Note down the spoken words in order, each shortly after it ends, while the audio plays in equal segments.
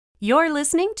You're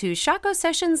listening to Shako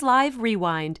Sessions Live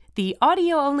Rewind, the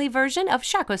audio-only version of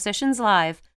Shako Sessions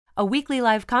Live, a weekly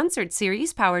live concert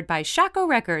series powered by Shako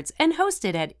Records and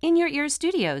hosted at In Your Ear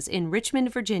Studios in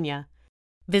Richmond, Virginia.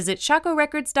 Visit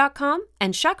shakorecords.com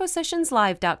and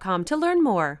shakosessionslive.com to learn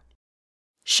more.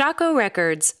 Shako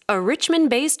Records, a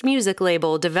Richmond-based music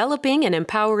label developing and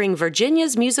empowering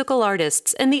Virginia's musical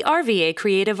artists and the RVA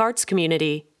creative arts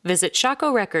community. Visit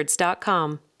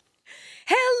shakorecords.com.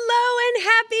 Hello and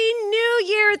Happy New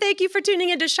Year! Thank you for tuning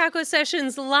into Shako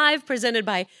Sessions Live, presented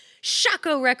by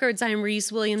Shako Records. I'm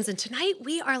Reese Williams, and tonight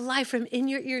we are live from In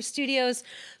Your Ear Studios,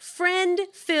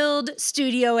 friend-filled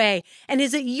Studio A. And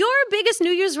is it your biggest New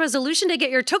Year's resolution to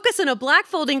get your tuchus in a black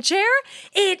folding chair?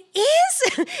 It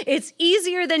is! It's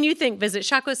easier than you think. Visit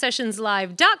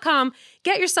shakosessionslive.com.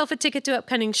 Get yourself a ticket to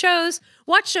upcoming shows.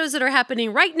 Watch shows that are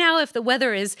happening right now if the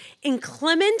weather is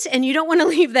inclement and you don't want to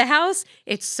leave the house.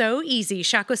 It's so easy.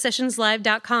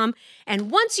 shakosessionslive.com. And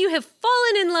once you have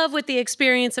fallen in love with the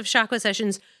experience of Shako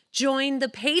Sessions, join the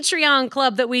Patreon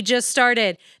club that we just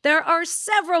started. There are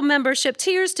several membership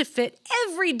tiers to fit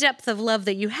every depth of love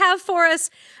that you have for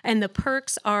us, and the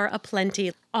perks are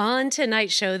aplenty. On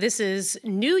tonight's show, this is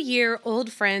New Year,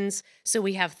 Old Friends. So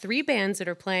we have 3 bands that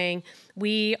are playing.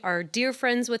 We are dear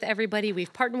friends with everybody.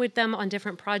 We've partnered with them on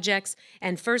different projects.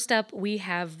 And first up, we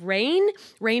have Rain.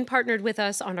 Rain partnered with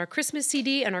us on our Christmas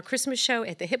CD and our Christmas show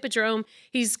at the Hippodrome.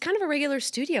 He's kind of a regular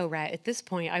studio rat at this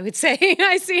point, I would say.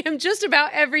 I see him just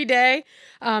about every day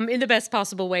in the best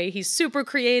possible way. He's super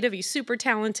creative. He's super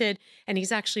talented. And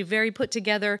he's actually very put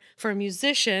together for a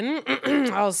musician,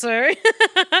 I'll say.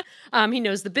 He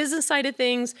knows the business side of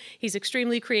things. He's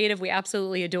extremely creative. We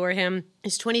absolutely adore him.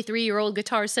 He's a 23-year-old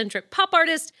guitar-centric pop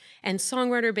artist and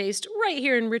songwriter based right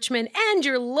here in Richmond. And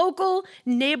your local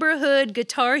neighborhood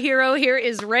guitar hero here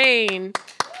is Rain.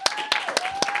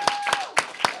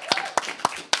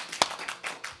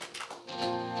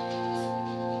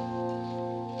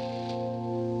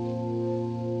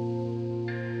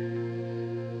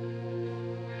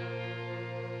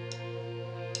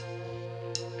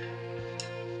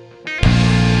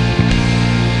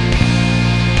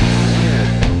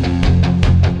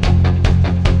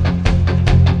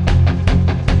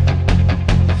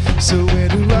 So where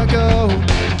do I go?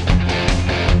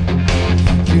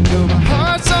 You know my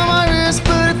heart's on my wrist,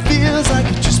 but it feels like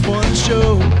it just one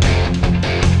show.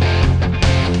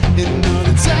 And all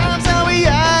the times that we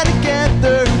had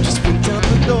together just went out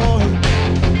the door.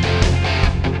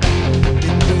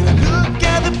 And when I look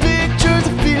at the pictures, I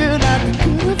feel like we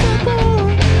could have had more.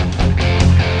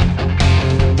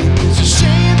 And it's a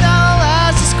shame that I'll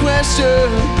ask this question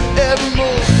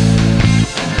evermore.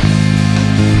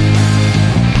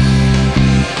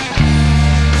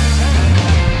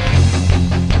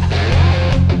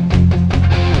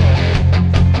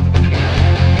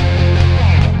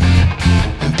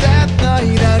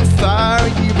 That fire a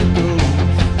year ago,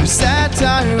 the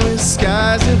satire-less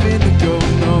skies of indigo.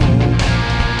 No,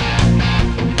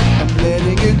 I'm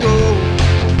letting it go.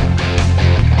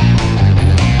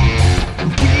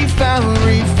 We found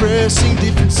refreshing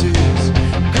differences,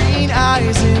 green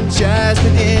eyes and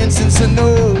jasmine incense. I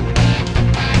know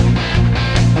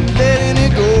I'm letting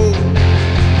it go.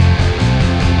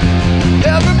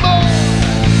 Evermore.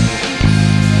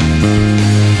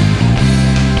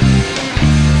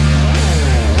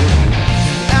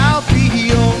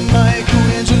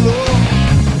 Michelangelo,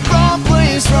 wrong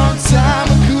place, wrong time,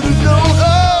 I could've known.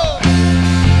 Oh,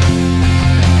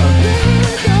 I'll let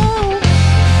it go.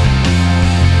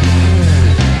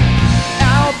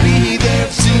 I'll be there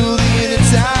till the end of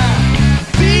time,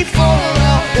 before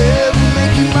I'll ever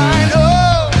make you mine.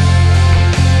 Oh,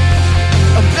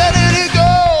 I'm letting it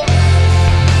go.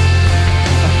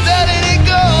 I'm letting it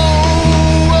go.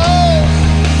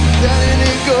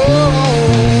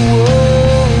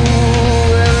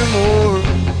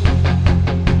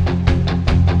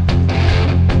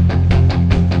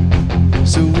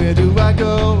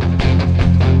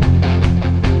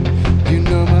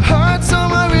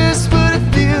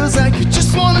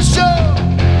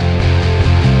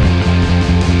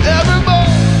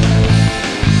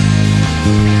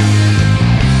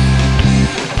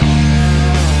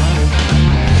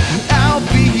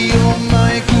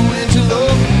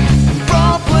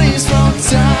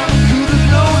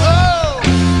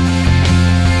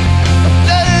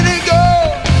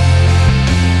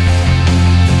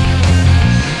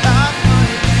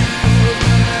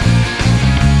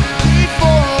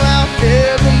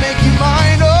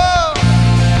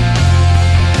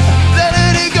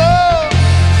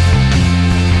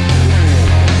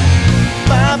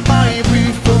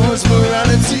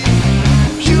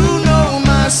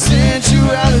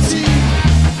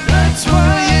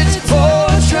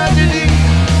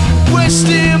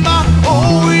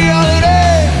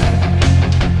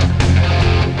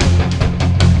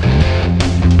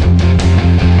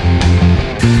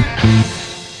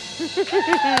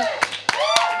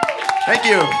 Thank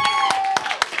you.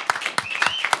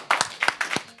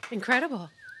 Incredible.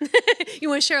 You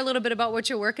want to share a little bit about what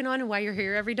you're working on and why you're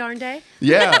here every darn day?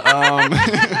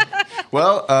 Yeah.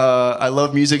 Well, I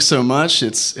love music so much.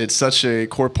 It's such a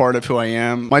core part of who I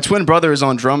am. My twin brother is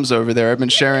on drums over there. I've been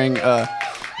shared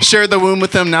the womb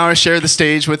with him. Now I share the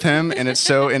stage with him, and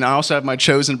And I also have my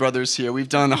chosen brothers here. We've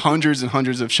done hundreds and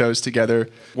hundreds of shows together.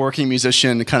 Working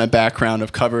musician kind of background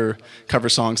of cover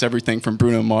songs, everything from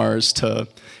Bruno Mars to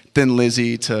Thin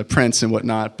Lizzy to Prince and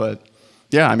whatnot. But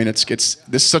yeah, I mean, this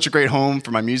is such a great home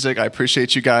for my music. I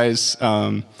appreciate you guys.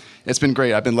 It's been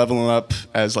great. I've been leveling up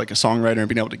as like a songwriter and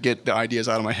being able to get the ideas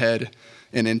out of my head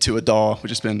and into a DAW,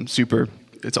 which has been super.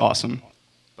 It's awesome.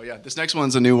 But yeah, this next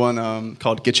one's a new one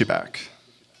called Get You Back.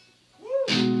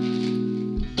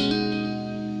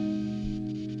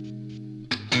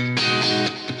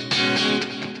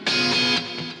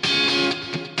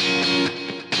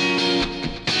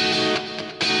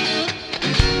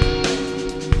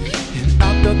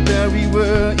 That we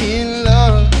were in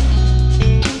love.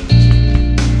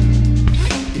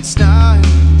 It's not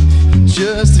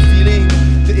just a feeling.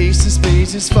 The ace of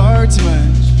spades is far too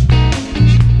much.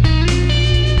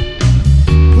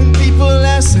 When people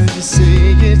ask, I just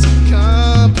say it's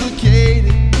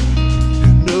complicated.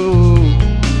 No,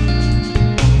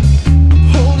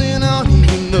 holding on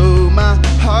even though my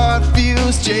heart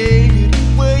feels jaded.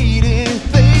 Waiting,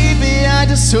 baby, I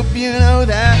just hope you know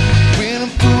that when I'm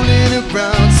fooling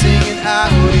around, singing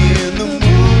out in the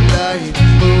moonlight,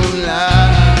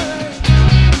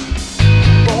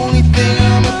 only thing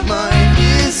on my mind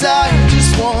is I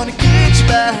just wanna get you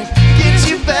back, get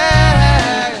you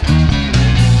back.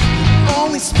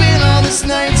 Only spend all this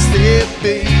night's there,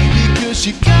 baby, cause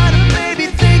you gotta maybe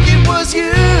think it was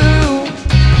you.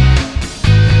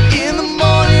 In the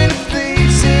morning it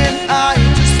fades and I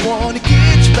just wanna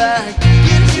get you back,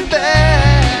 get you back.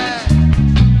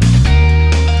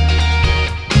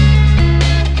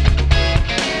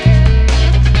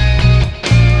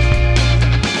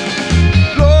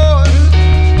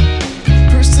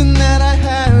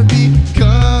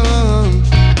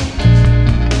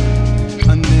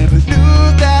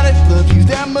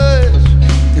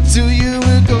 Till you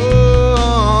were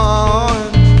gone,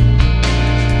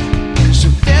 'cause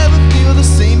you'll never feel the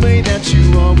same way that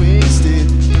you always did.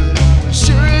 But I'm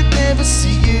sure I'd never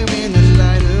see you in the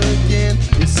light again.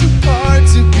 It's so hard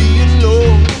to be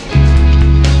alone.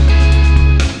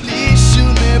 At least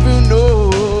you'll never know.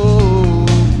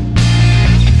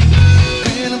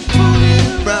 When I'm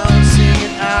fooling around,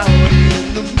 singing out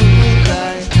in the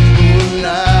moonlight,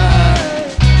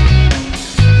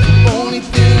 only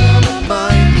thing on my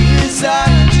mind, I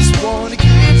just wanna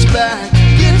get you back,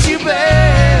 get you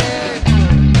back.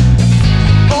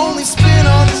 Only spend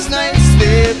all these nights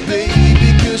there,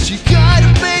 baby, cause you gotta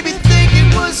maybe think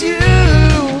it was you.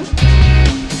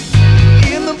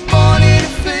 In the morning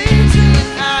it fades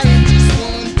and I just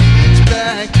wanna get you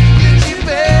back, get you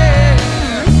back.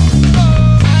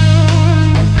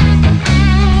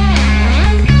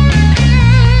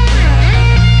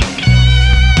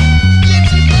 Get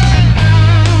you back.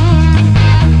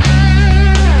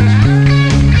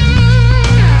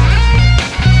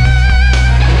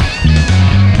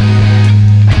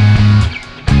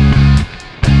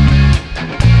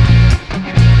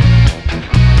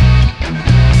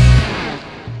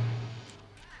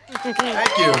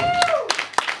 Thank you.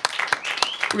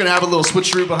 We're going to have a little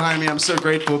switcheroo behind me. I'm so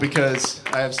grateful because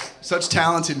I have such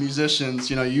talented musicians.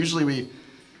 You know, usually we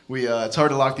it's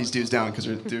hard to lock these dudes down because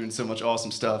they're doing so much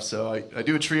awesome stuff. So I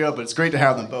do a trio, but it's great to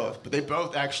have them both. But they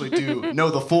both actually do know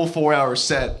the full 4-hour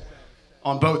set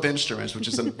on both instruments, which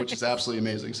is absolutely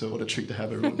amazing. So what a treat to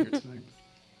have everyone here tonight.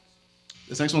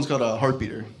 This next one's called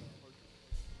Heartbeater.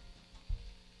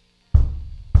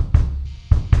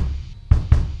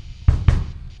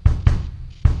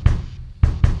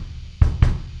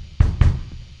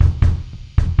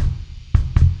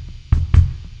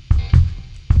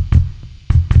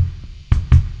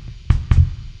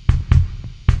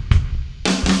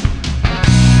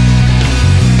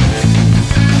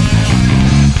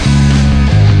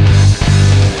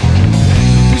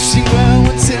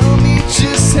 Tell me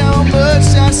just how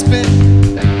much I spent.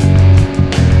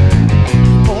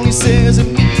 Only says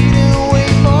I'm needing way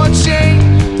more change.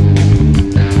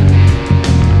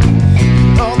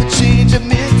 All the change I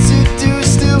meant to do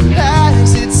still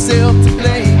has itself to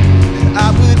blame.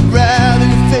 I would rather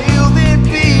fail than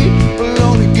be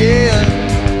alone again.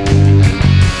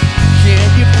 Can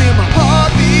you feel my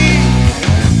heartbeat?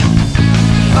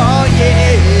 Oh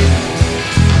yeah.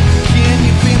 Can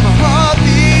you feel my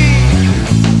heartbeat?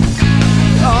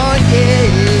 Oh yeah,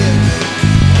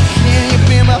 can you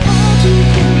feel my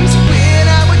heartbeat?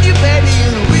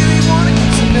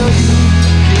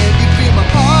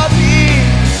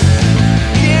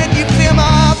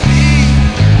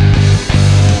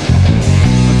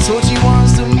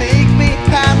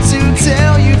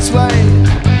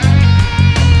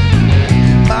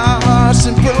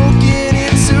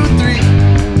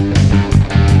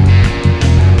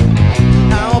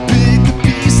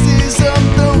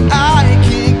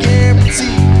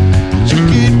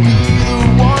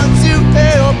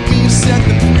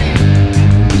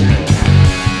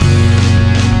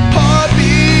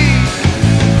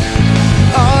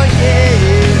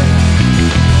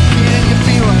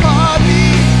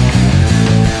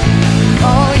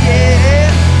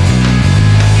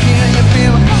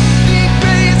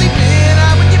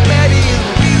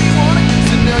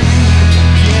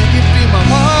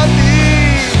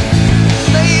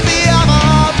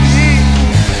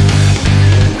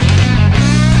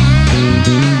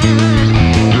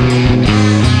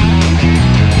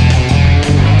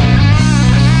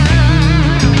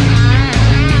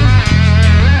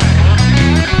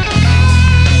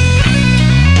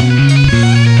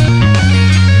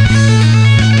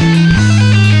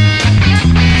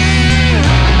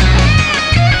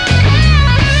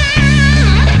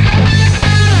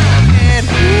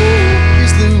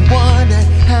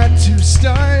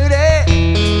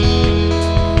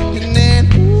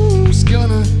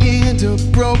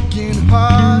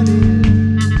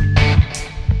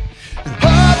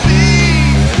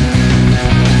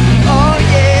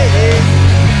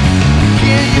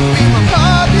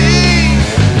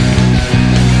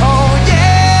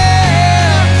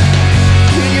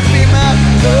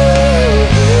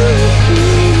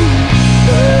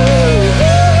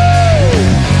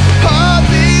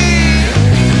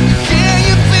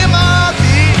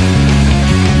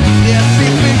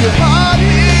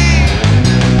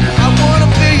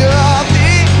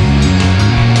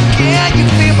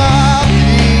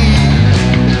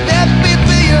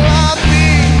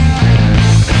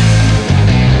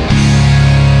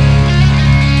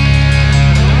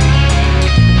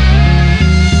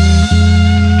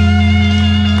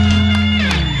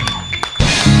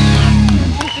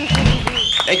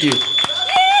 Thank you.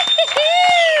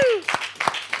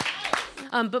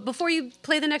 But before you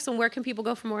play the next one, where can people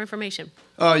go for more information?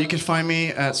 You can find me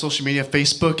at social media,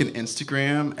 Facebook and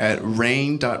Instagram at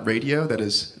rain.radio. That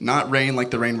is not rain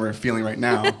like the rain we're feeling right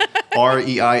now.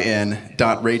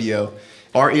 REIN.radio.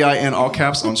 REIN, all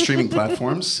caps, on streaming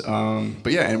platforms.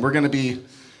 But yeah, and we're going to be,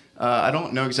 I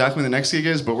don't know exactly when the next gig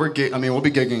is, but we'll be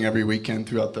gigging every weekend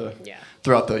throughout the,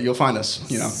 you'll find us,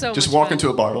 just walk into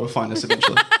a bar, you'll find us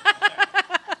eventually.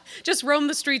 Just roam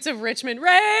the streets of Richmond.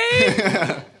 Rain!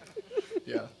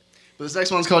 Yeah. But this next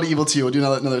one's called Evil to You. We'll do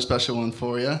another special one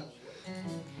for you.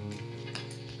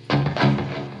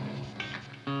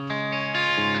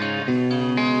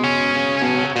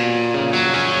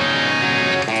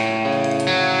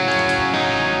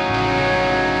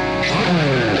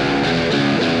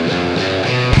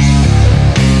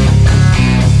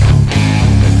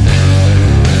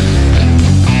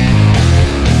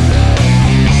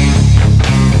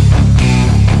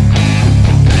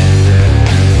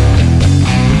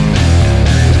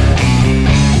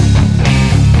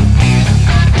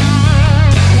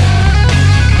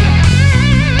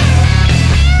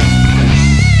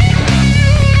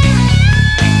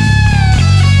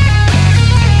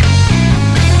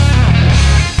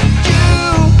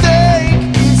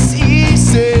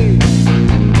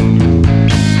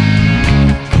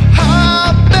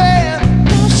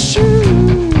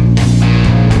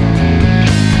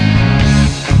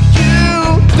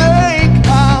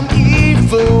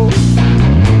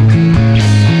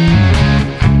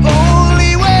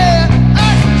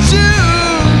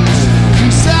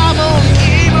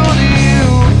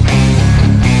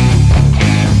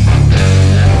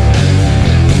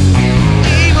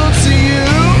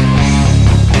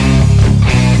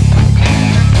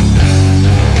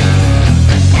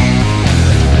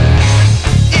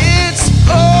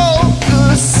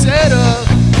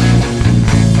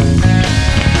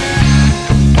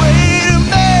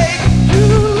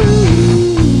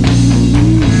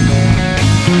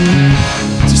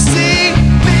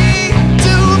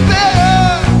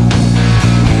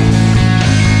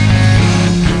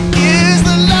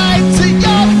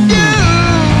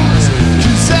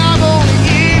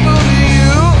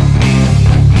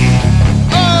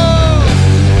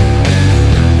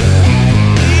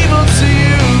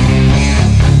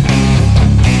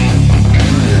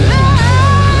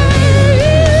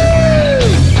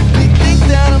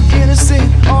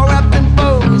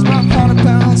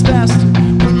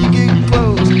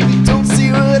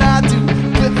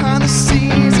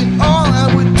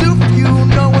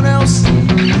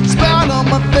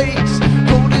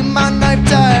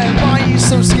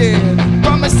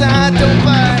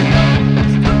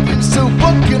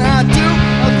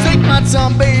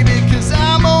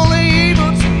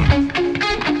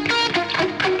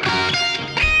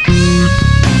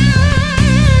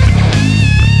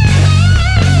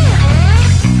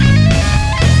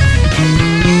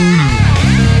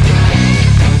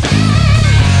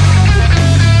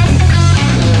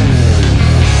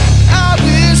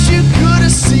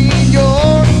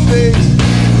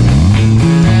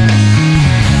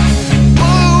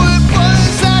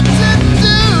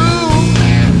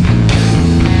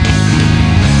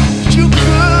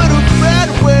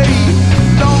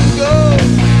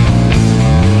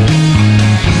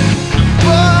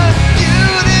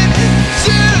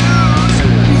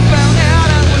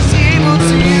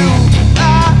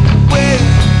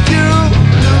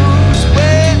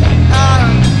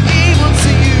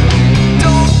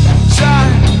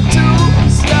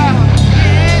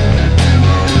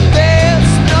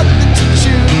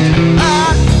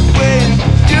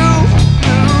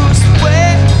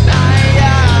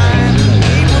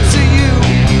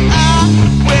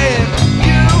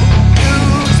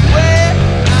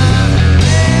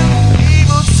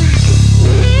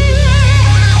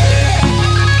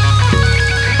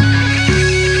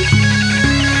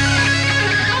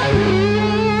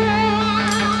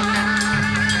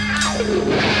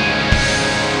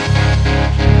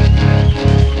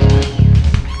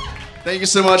 Thank you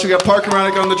so much. We got Parker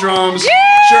Ronick on the drums,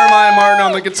 Jeremiah Martin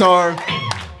on the guitar,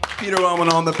 Peter Wellman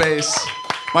on the bass.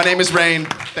 My name is Rain.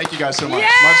 Thank you guys so much.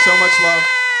 So much love.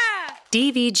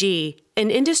 DVG,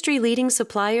 an industry-leading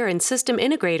supplier and system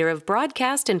integrator of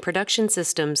broadcast and production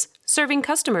systems, serving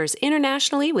customers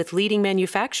internationally with leading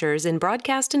manufacturers in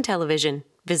broadcast and television.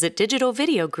 Visit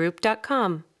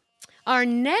digitalvideogroup.com. Our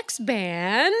next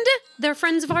band, they're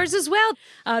friends of ours as well.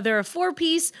 They're a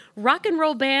 4-piece rock and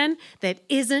roll band that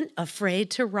isn't afraid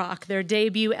to rock. Their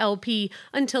debut LP,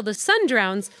 Until the Sun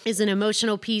Drowns, is an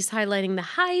emotional piece highlighting the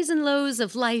highs and lows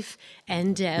of life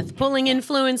and death. Pulling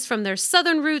influence from their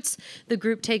southern roots, the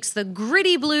group takes the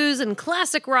gritty blues and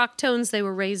classic rock tones they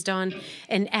were raised on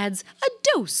and adds a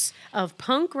dose of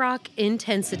punk rock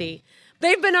intensity.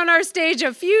 They've been on our stage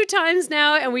a few times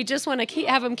now, and we just want to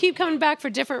have them keep coming back for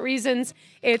different reasons.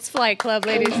 It's Flight Club,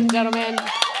 ladies and gentlemen.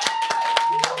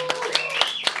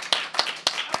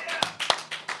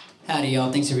 Howdy,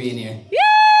 y'all. Thanks for being here.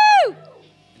 Woo!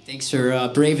 Thanks for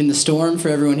braving the storm for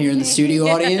everyone here in the studio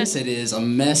audience. It is a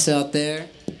mess out there.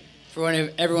 For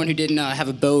everyone who didn't have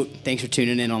a boat, thanks for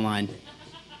tuning in online.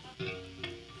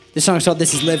 This song is called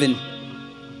This Is Livin'.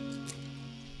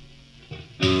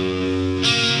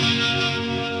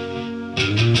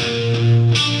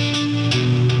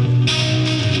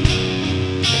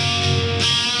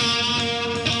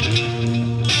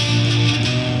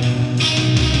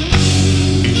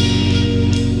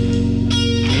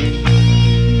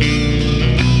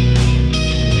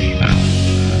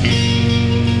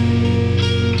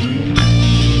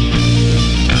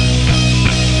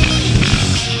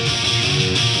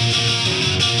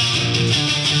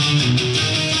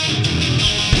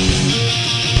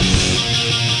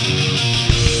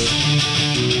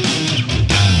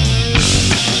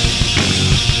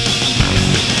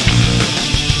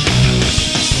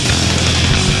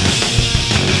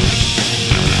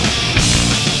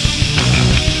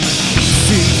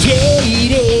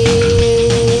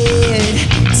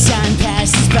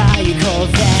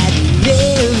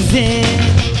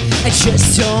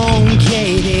 Just don't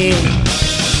get it.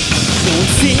 Don't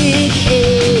fit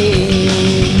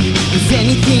in with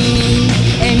anything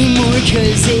anymore,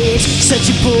 cause it's such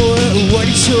a bore. What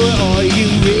a chore. Are you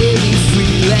really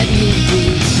free? Let me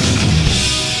be.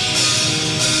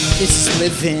 This is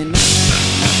living.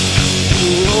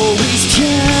 We're always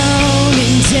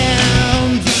counting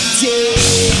down the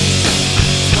days,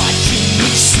 watching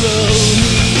me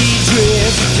slowly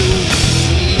drift away,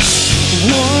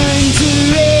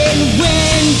 wondering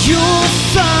when you'll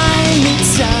find the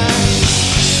time.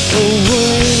 Oh,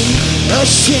 what a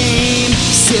shame,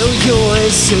 still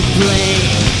yours to blame.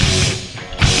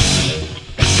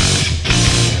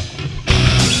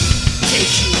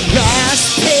 Take your last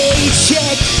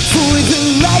paycheck for the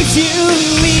life you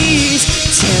lead.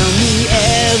 Tell me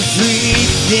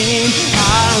everything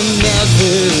I'll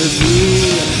never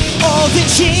be. All the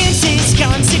chances,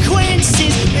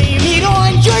 consequences, blame it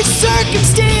on your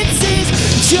circumstances.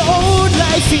 Your old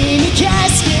life in a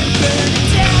casket, burn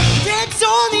it down, dance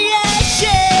on the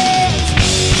ashes.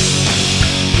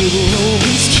 You were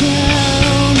always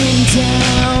counting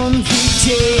down the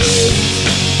days,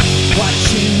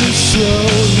 watching me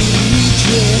slowly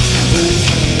drift away,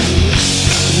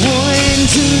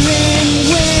 wondering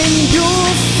when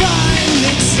you'll find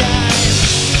the time.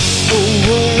 Oh,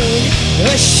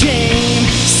 what a shame,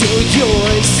 still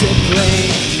yours to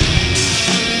blame.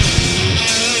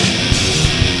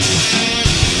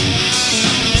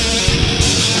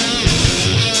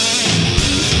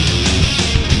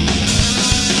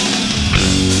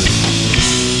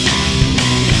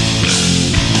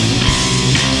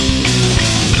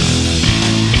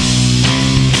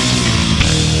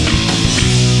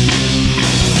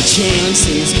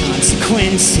 Chances,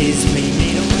 consequences, blame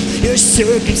it on your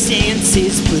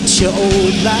circumstances. Put your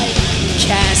old life in a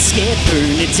casket,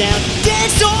 burn it down,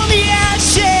 dance on the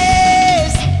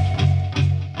ashes.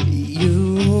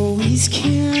 You're always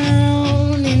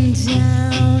counting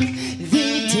down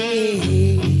the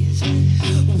days,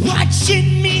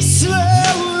 watching me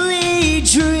slowly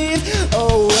drift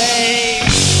away,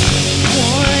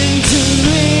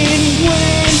 wondering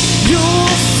when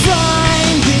you'll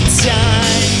find the time.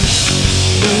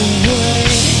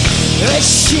 A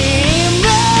shame, oh,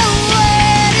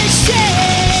 what a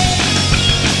shame.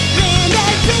 And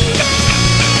I've been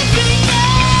living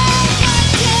all my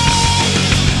days,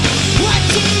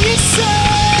 watching you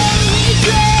slowly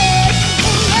drift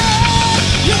away.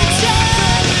 Your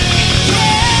time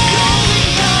again,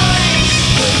 going on.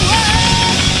 Oh,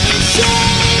 what a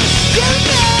shame. You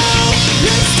know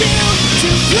you're still to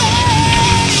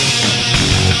blame.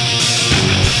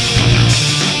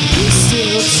 You're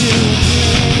still to blame.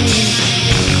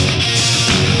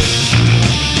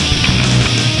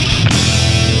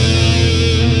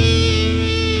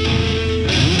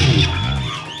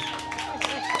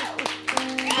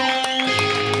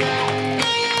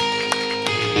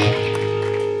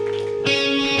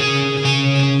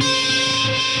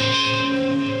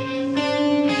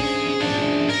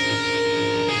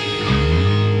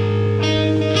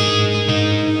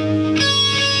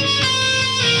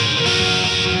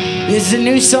 This is a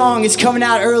new song. It's coming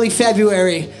out early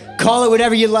February. Call it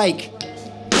whatever you like.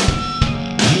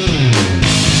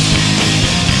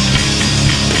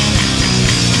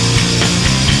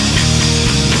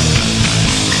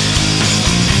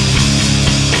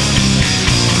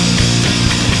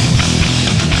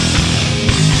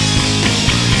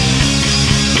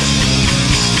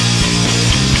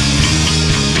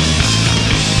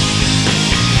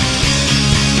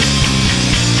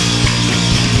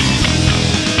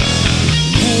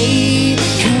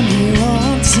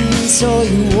 Saw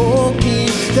you walking,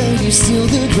 though you steal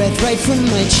the breath right from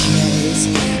my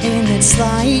chest. And that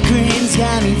slight grin's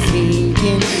got me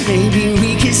thinking maybe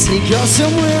we could sneak off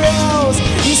somewhere else.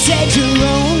 You said you're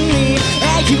lonely,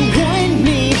 that you want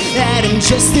me, that I'm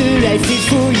just the right fit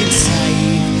for your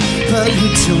type. But you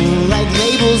don't like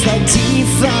labels that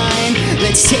define.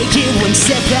 Let's take it one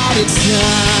step at a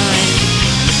time.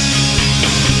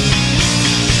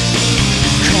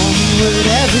 Call me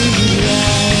whatever you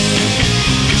like.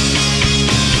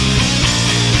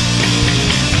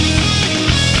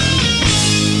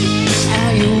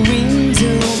 Your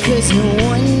window, cause no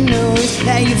one knows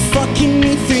that you're fucking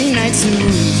me 3 nights a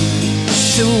week.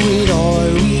 So it all,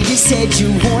 we just said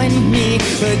you want me,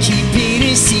 but keep it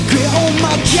a secret. Oh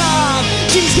my god,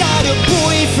 she's got a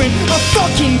boyfriend, a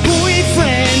fucking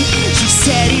boyfriend. She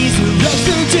said he's a wreck,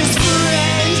 they're just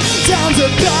friends. Sounds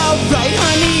about right,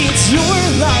 honey, it's your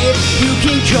life. You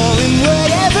can call him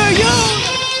whatever you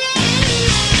like.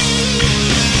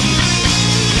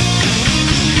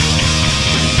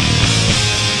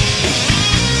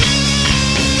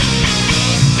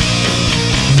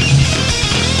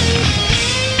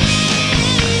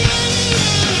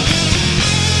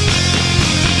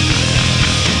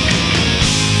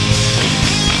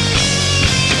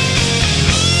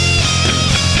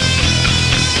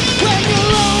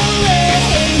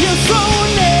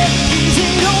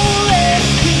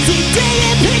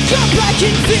 I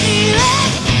can feel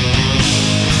it.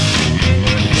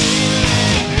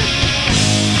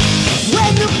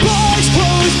 When the bars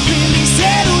close, really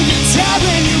settle your tab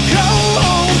when you go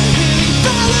home. Really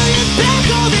follow your back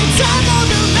all the time on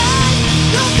the line.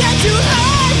 Don't get too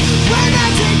high. We're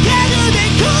not together,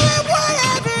 then call it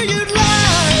whatever you'd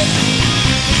like.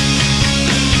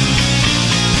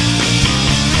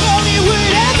 Call me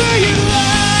whatever you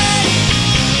like.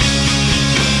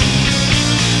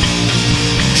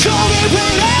 Call me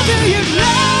whatever you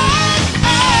like.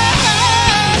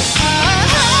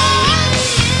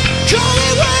 Call me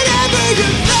whatever you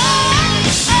like.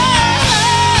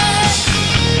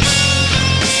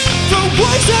 For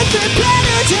worse or for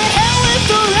better, to hell with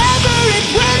forever. If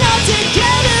we're not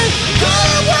together, call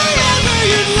it whatever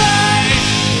you like.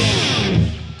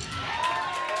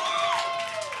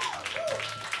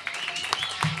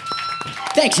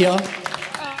 Thanks, y'all.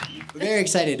 We're very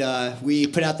excited. We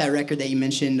put out that record that you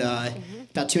mentioned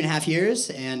about 2.5 years,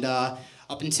 and up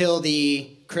until the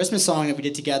Christmas song that we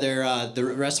did together, the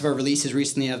rest of our releases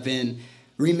recently have been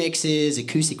remixes,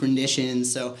 acoustic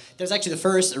renditions. So there's actually the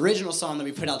first original song that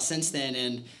we put out since then,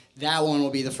 and that one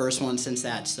will be the first one since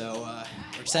that. So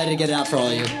we're excited to get it out for all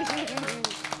of you.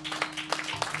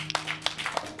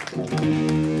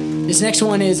 This next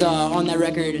one is on that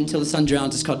record, Until the Sun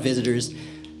Drowns. It's called Visitors.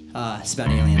 It's about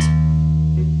aliens.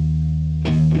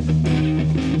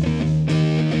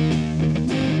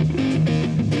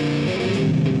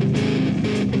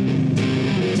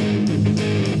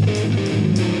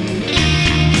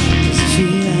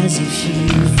 As if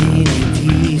you've been it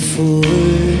before,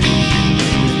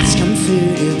 it's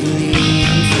comfortably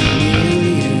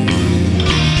familiar.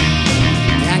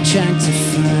 Backtrack to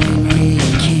find where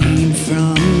you came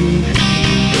from.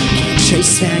 Can't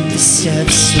trace back the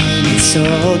steps when it's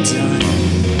all done.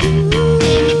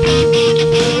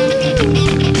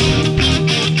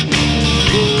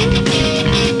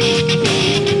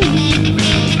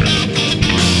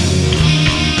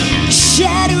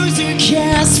 Shadows are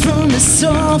cast from the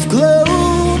soft glow.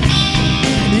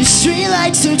 The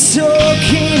streetlights are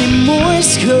talking in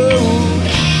Morse code,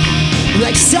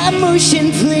 like stop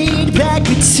motion played back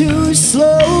but too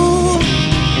slow.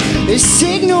 A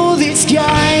signal that's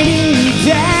guiding me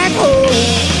back home.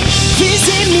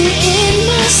 Visit me in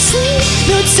my sleep,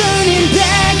 no turning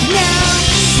back now.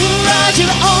 Mirage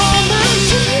of all my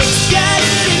dreams,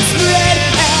 scattered and spread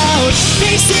out.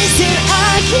 Faces that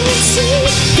I can see,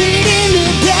 fade in the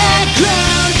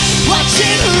background.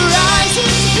 Watching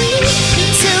horizons bleed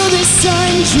until the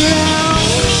sun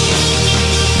drowns.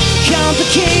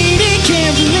 Complicated,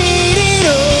 can't relate it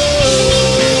all.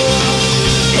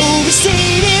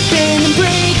 Overstated, bend and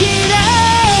break it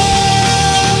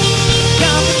up.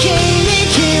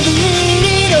 Complicated, can't relate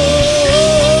it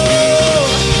all.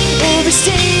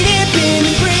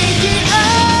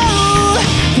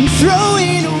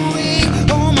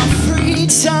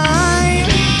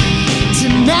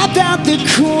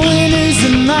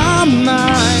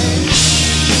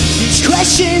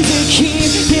 questions are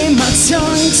keeping my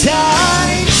tongue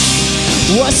tied.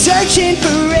 While searching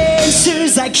for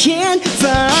answers I can't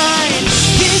find.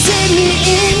 Visit me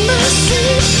in my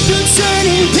sleep, no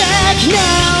turning back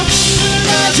now.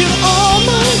 After all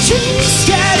my dreams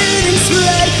scattered and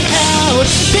spread out,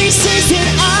 faces that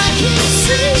I can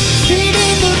see fade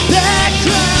in the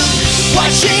background.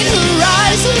 Watching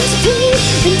horizons blue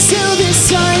until the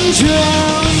sun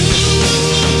drowns.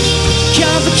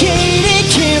 Complicated,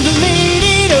 can't relate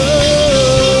it all.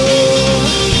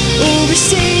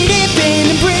 Overstated, bend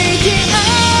and break it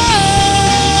all.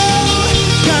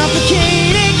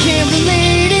 Complicated, can't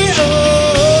relate it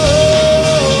all.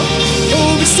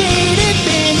 Overstated,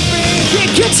 bend and break it.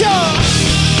 Guitar.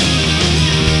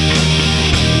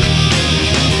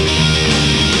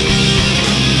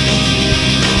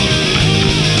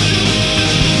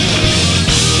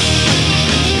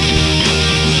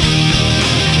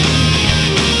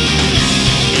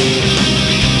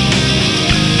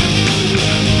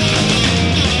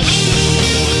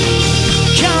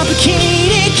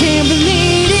 Complicated, can't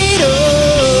relate it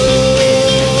all.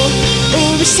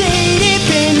 Overstated,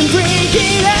 bend and break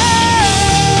it all.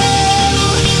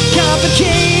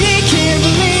 Complicated, can't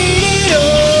relate it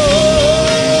all.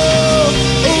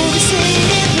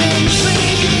 Overstated, bend and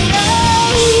break it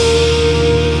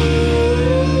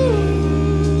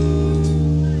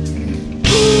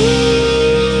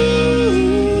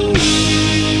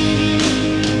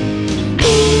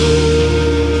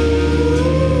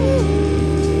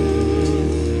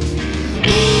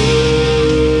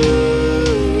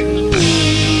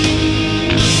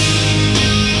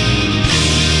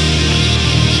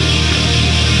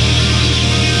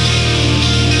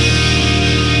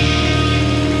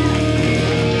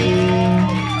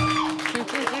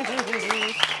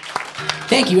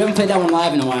Thank you. We haven't played that one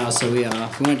live in a while, so we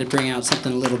wanted to bring out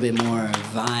something a little bit more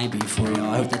vibey for y'all.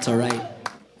 I hope that's all right.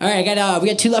 All right, we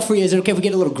got 2 left for you. Is it okay if we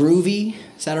get a little groovy?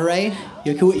 Is that all right?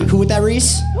 You cool with that,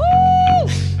 Reese? Woo!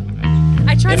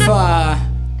 I try not.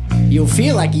 If you'll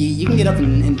feel like you can get up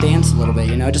and dance a little bit,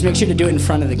 you know. Just make sure to do it in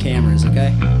front of the cameras,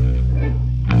 okay?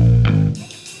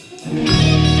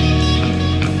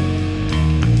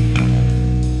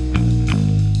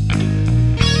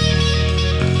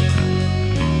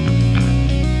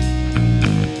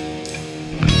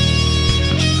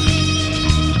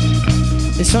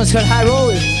 This one's called High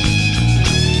Roller.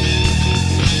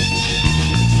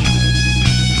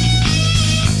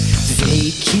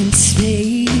 Vacant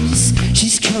space,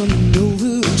 she's coming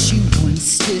over and she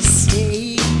wants to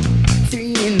stay.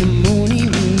 3 in the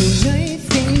morning when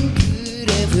nothing good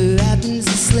ever happens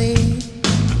this late.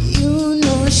 You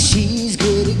know she's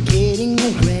good at getting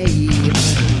away.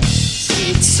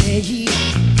 It's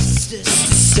just a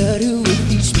stutter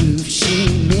with each move she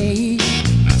made.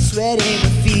 Sweating a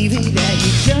fever that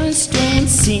you just don't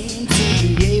seem to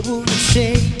be able to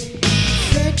shake.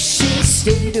 Infectious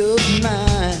state of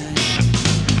mind.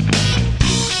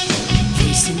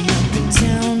 Pacing up and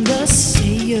down the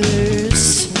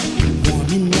stairs,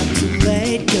 warming up to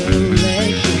let go,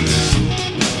 let go.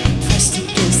 Pressed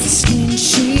against the skin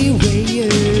she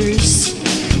wears,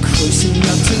 close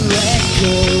enough to let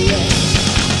go, let go.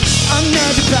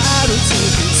 Another bottle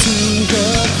taken to the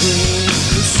brain.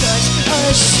 It's such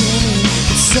a shame,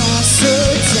 it's all so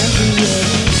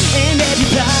temporary, and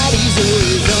everybody's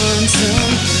always on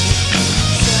something.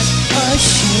 Such a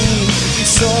shame,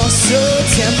 it's all so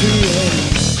temporary.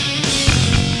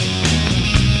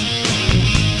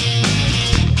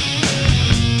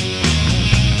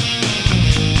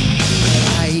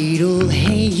 Idle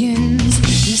hands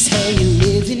is how you're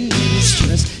living, it's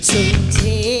just so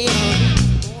dead.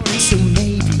 So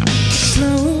maybe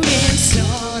slow dance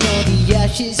on all the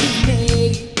ashes you've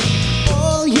made,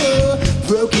 all your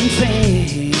broken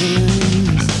plans.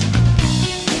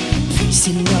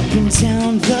 Pacing up and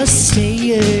down the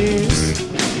stairs,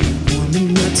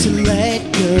 warming up to let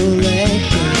go, let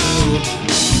go.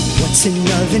 What's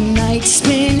another night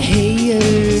spent here,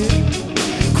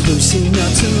 close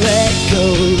enough to let go,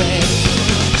 let go.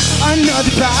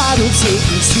 Another bottle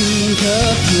taken to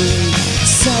the brim.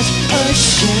 Such a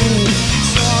shame,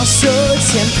 it's all so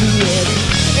temporary,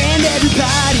 and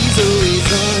everybody's always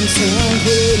on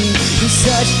something. It's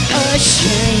such a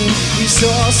shame, it's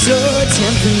all so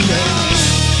temporary.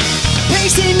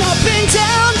 Pacing up and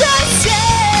down the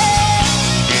stairs,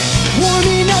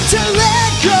 warming up to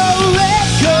let go, let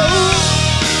go.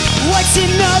 What's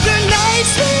another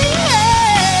night's here,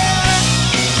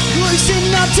 close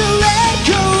enough to let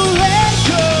go, let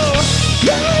go.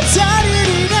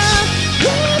 Da-da-da-da-da.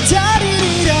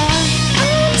 Da-da-da-da-da.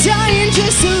 I'm dying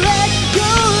just to let go,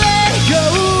 let go.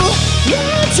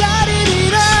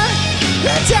 Da-da-da-da-da.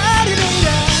 Da-da-da-da-da.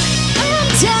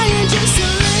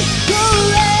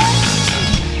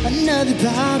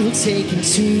 taken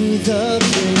to the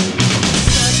brink.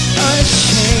 Such a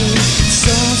shame, it's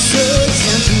all so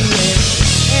temporary,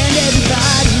 and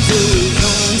everybody's always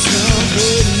on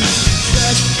somebody.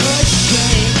 Such a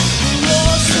shame, we're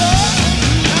all so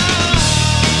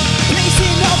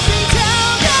pacing up and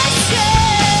down that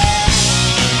stairs,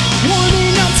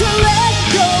 warming up to let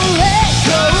go, let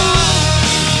go.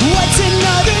 What's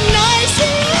another nice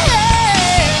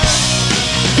day?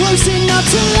 Close enough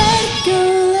to let go,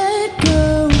 let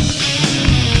go.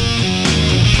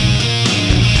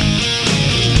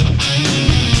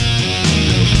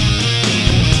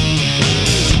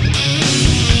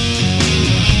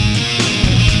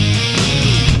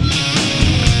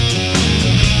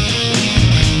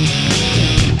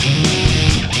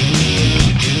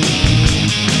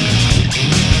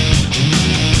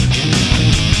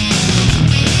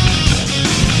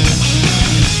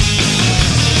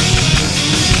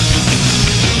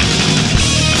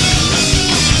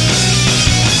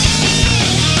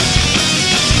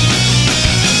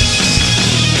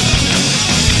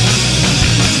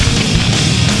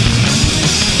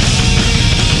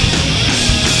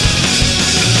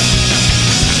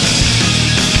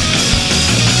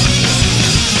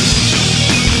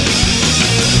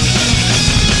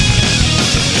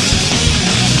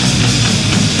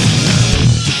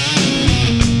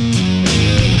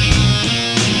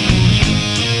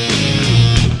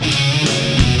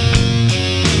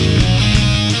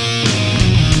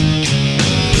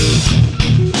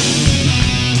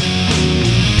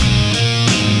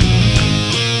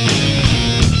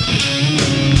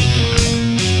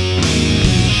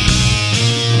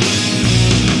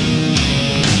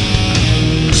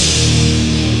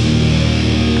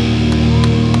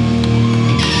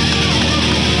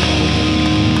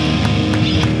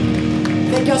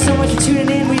 Thank y'all so much for tuning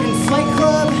in. We've been Flight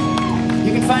Club.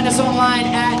 You can find us online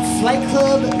at Flight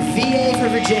Club VA for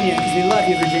Virginia, because we love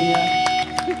you, Virginia.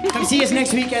 Come see us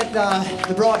next week at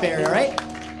the Broadberry, all right?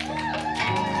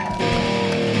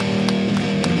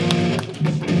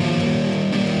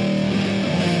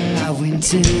 I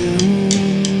went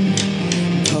down,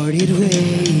 parted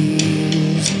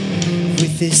ways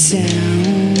with this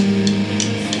sound,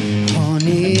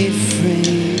 haunted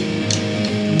frame.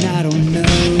 And I don't know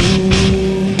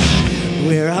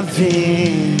where I've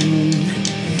been,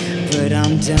 but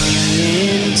I'm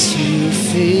dying to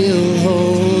feel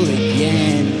whole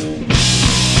again.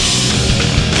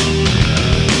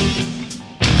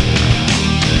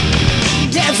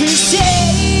 Never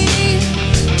say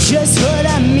just what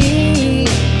I mean,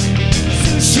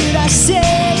 so should I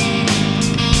say,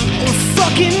 or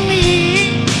fucking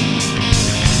me?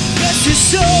 Just a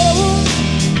soul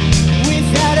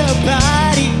without a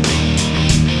body.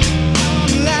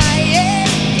 I'm lying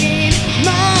in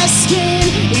my skin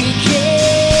again.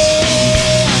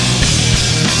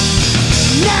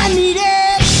 And I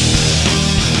needed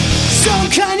some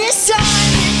kind of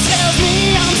sign that tells me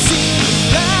I'm still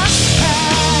alive.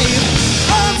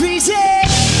 A reason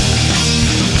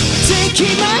to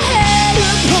keep my head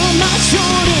upon my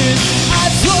shoulders.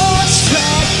 I've lost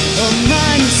track of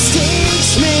my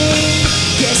mistakes made.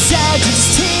 Guess I'll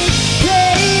just take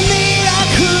blame that I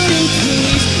couldn't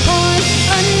please on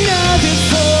another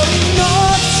falling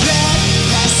off track,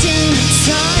 passing the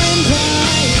time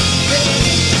by,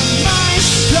 letting my mind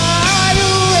fly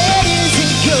away. Does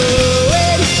it go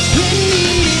when you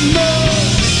need it more?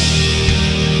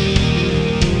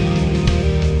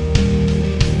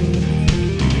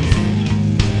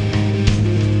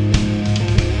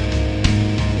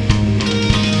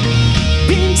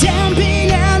 Been down,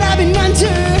 been out, I've been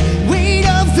under weight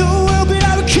of the world, but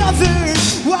I recovered.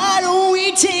 Why don't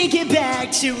we take it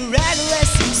back to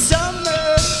adolescent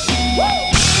summer? Woo!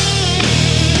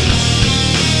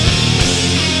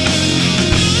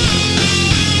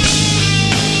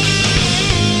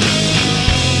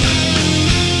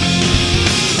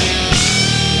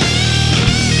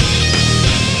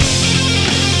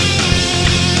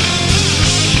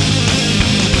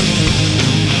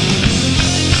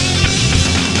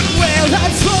 Well,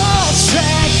 I've lost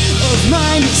track of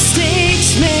my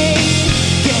mistakes made.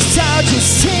 Guess I'll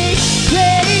just take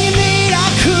blame that I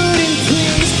couldn't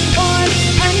please on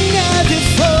another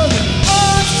falling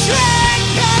off track,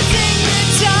 passing the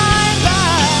time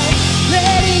by,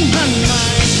 letting my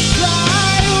mind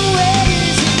fly away.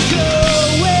 Does it go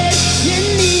when you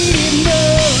need it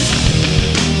most?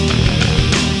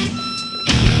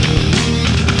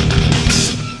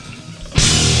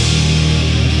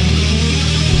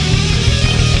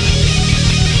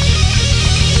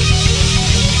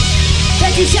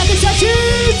 Thank you, Second Section!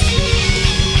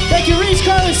 Thank you, Reese,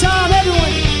 Carlos, Tom,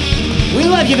 everyone. We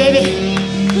love you, baby.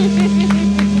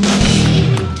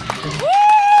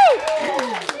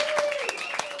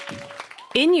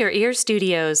 Your Ear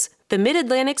Studios, the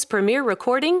Mid-Atlantic's premier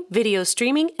recording, video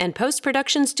streaming, and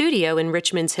post-production studio in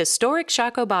Richmond's historic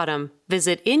Shockoe Bottom.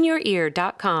 Visit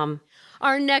inyourear.com.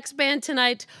 Our next band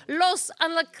tonight, Los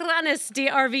Alacranes de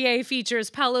RVA, features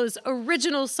Paulo's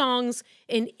original songs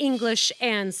in English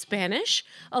and Spanish,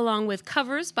 along with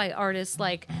covers by artists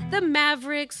like The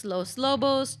Mavericks, Los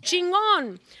Lobos,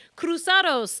 Chingon,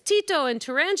 Cruzados, Tito and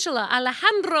Tarantula,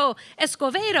 Alejandro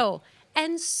Escovedo,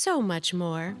 and so much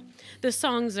more. The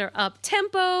songs are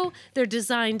up-tempo, they're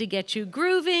designed to get you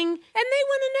grooving, and they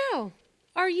want to know,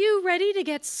 are you ready to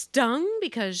get stung?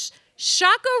 Because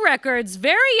Shockoe Records'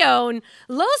 very own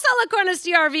Los Alacranes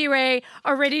de RVA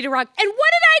are ready to rock. And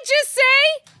what did I just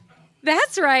say?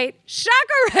 That's right,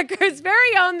 Shockoe Records'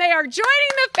 very own. They are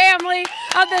joining the family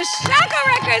of the Shockoe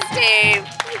Records team.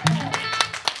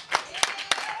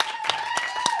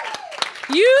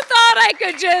 You thought I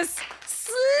could just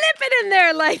slip it in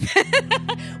there like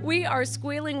that. We are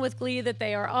squealing with glee that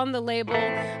they are on the label.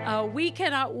 We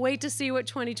cannot wait to see what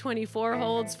 2024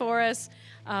 holds for us.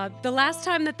 The last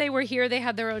time that they were here, they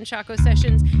had their own Shockoe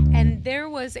sessions, and there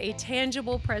was a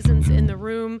tangible presence in the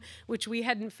room, which we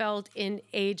hadn't felt in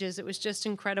ages. It was just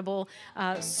incredible.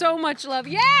 So much love.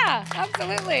 Yeah,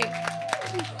 absolutely.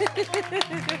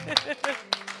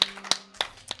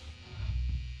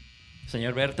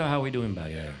 Señor Berto, how are we doing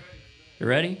back there? You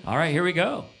ready? All right, here we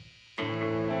go.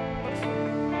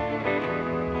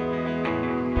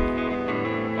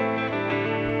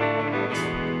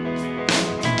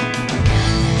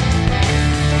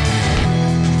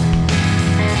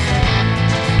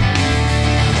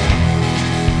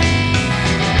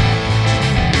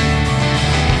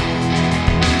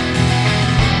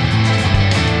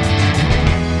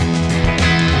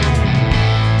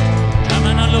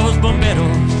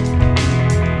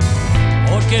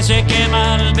 Que se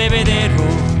quema el bebedero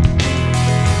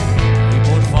y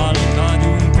por falta de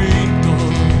un pinto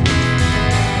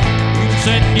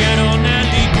incendiaron el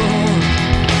licor.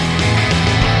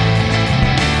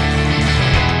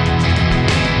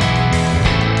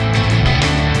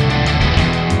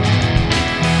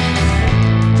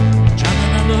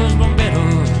 Llaman a los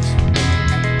bomberos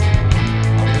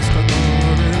a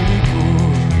rescatar el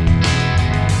licor.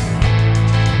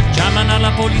 Llaman a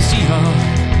la policía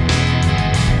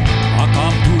a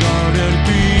capturar el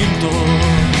pinto.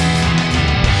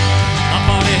 La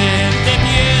pared de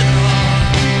piedra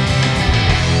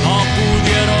no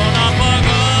pudieron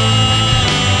apagar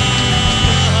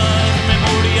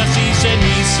memorias y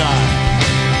cenizas,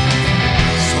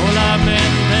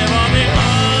 solamente va a dejar.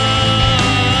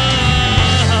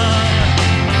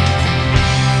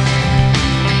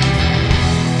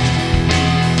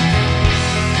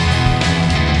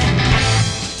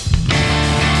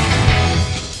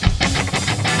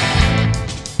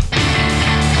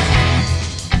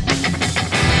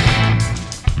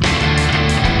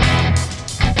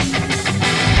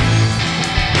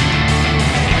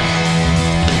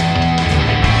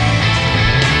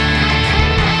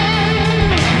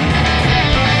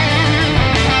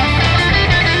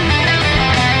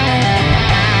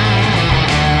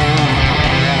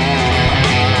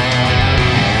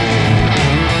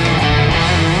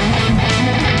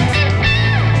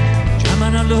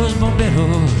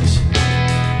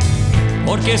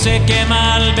 Porque se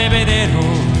quema el bebedero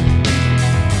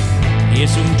y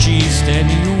es un chiste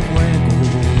ni un juego.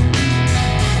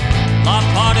 La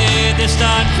pared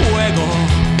está en fuego.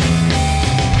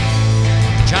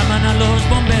 Llaman a los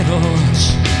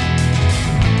bomberos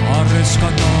a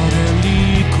rescatar el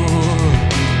licor.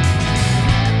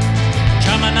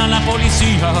 Llaman a la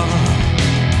policía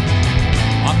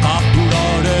a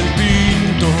capturar el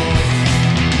pinto.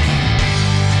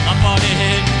 La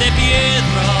pared de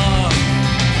piedra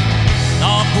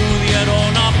no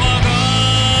pudieron apagar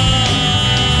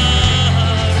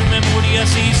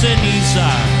memorias y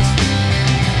cenizas,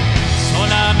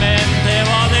 solamente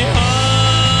va a dejar.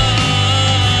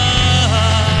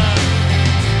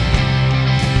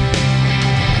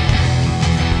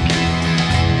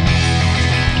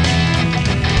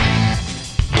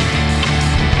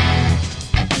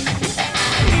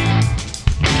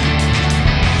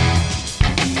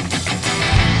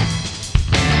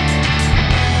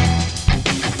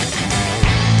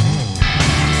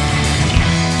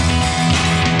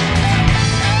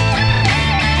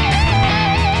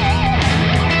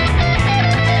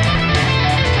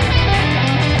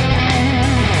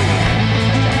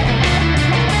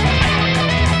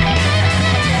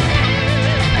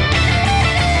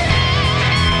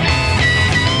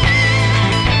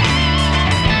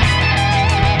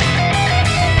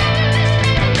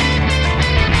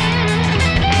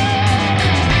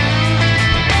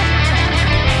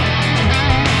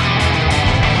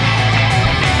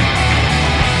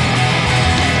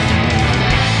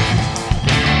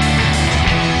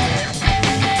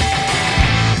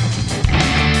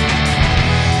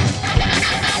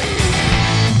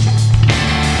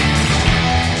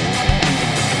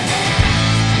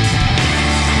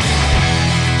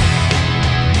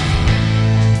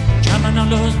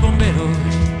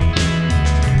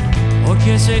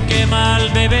 se quema el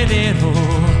bebedero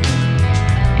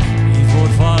y por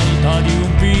falta de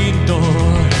un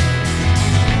pintor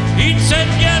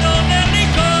incendiaron el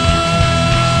licor.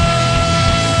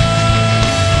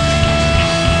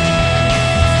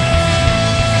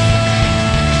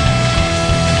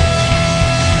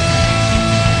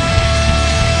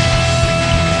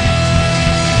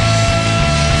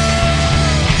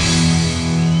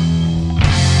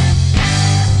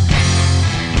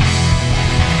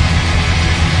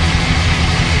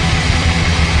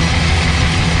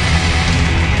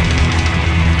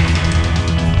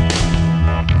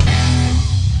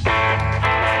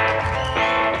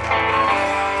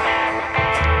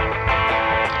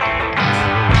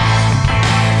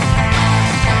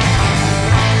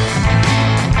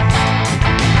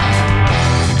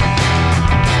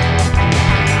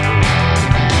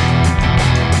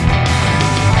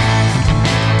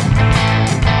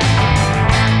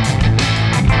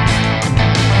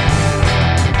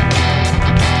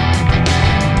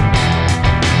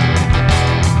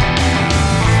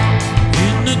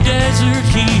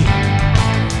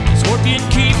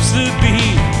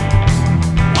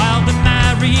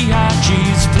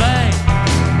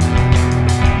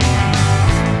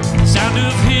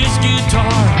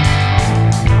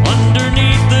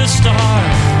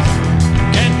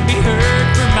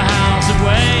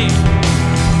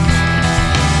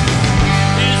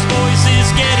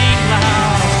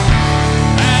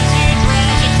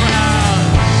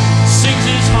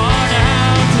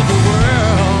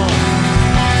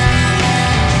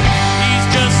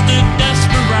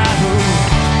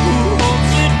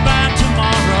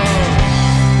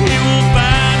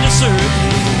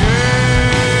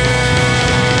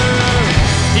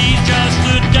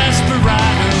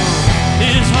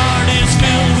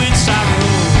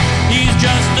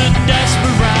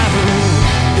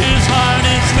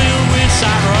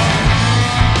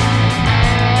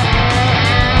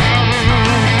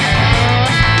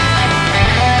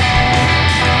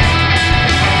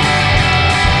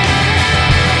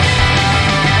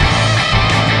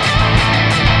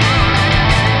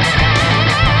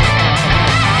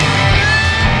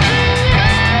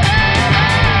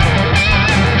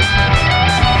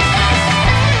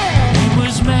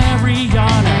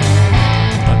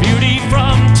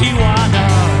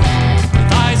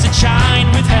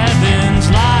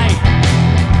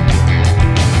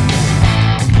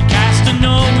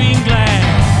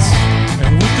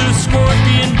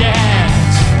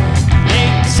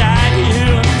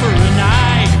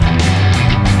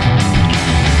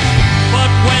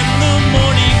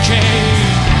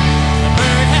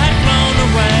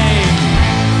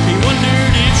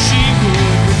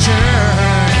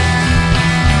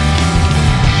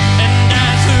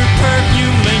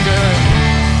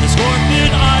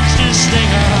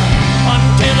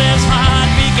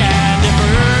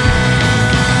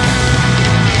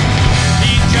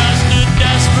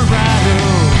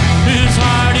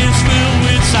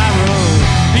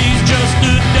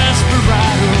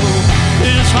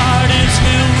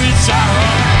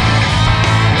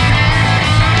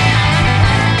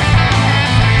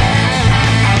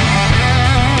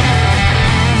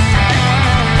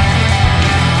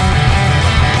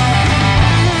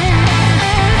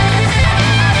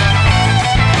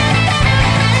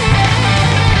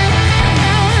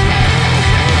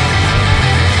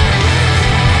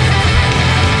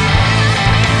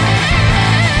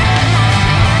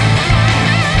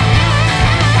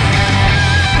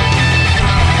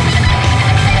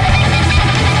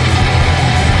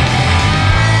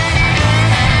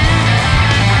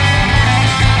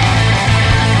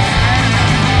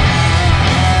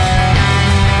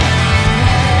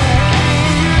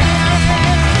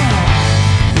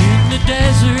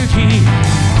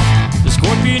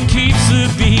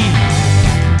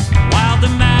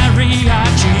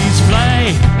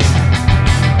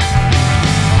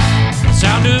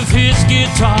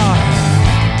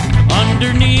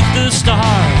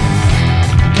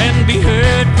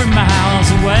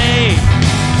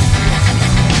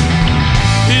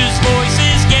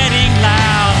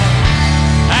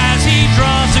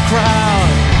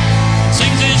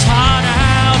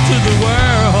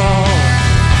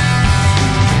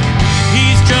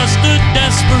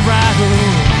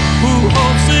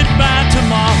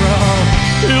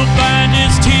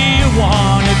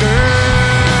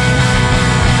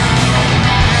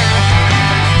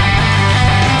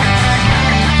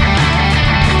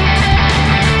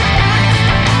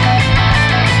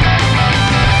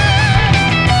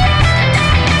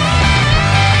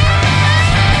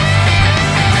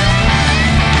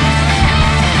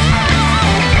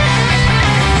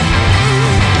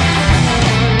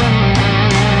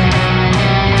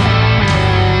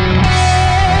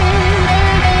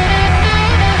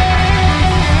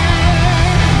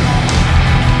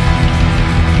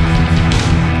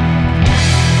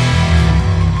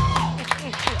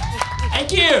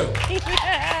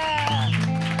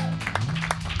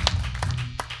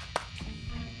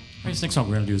 This next song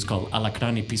we're going to do is called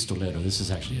Alacrán y Pistolero. This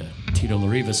is actually a Tito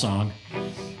Lariva song.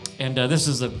 And this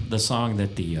is the song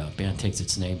that the band takes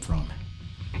its name from.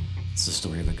 It's the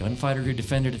story of a gunfighter who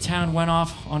defended a town, went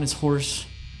off on his horse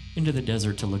into the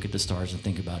desert to look at the stars and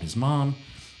think about his mom.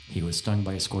 He was stung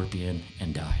by a scorpion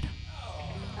and died.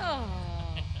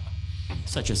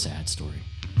 Such a sad story.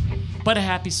 But a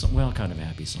happy song, well, kind of a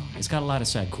happy song. It's got a lot of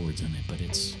sad chords in it, but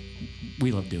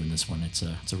we love doing this one. It's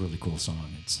a really cool song.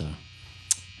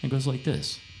 It goes like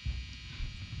this.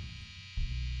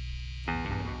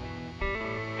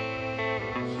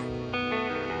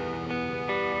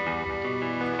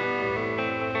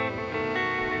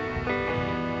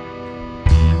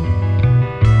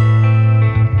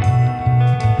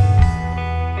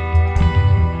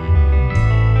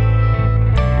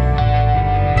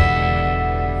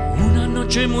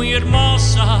 Muy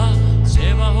hermosa,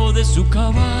 se bajó de su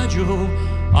caballo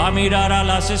a mirar a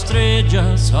las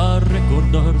estrellas, a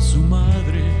recordar su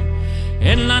madre.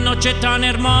 En la noche tan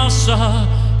hermosa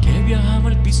que viajaba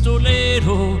el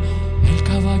pistolero, el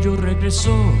caballo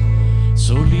regresó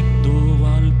solito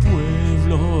al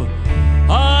pueblo.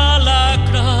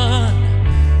 Alacrán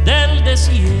del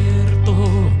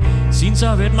desierto, sin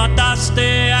saber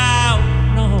mataste a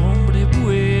un hombre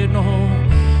bueno.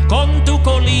 Con tu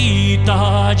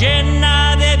colita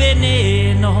llena de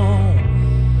veneno,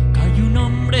 cayó un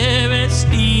hombre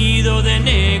vestido de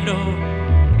negro.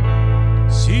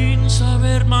 Sin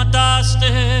saber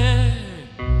mataste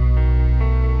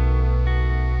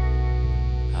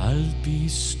al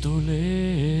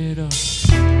pistolero.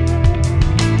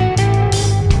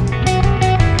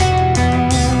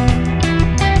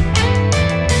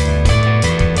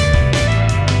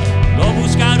 Lo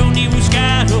buscaron y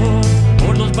buscaron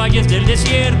por los valles del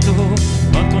desierto,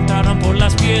 lo encontraron por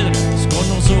las piedras con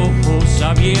los ojos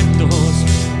abiertos.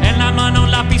 En la mano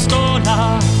la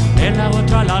pistola, en la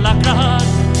otra la alacrán.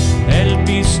 El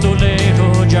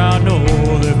pistolero ya no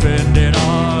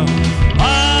defenderá.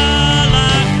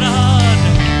 Alacrán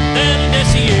del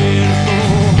desierto,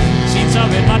 sin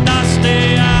saber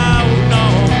mataste a un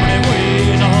hombre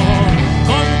bueno.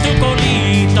 Con tu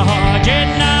colita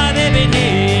llena de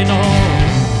veneno,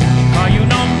 hay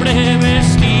un hombre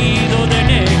vestido de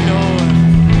negro.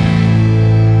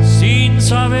 Sin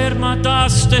saber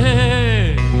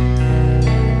mataste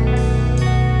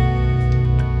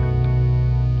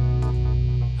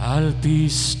al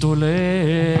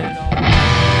pistolero.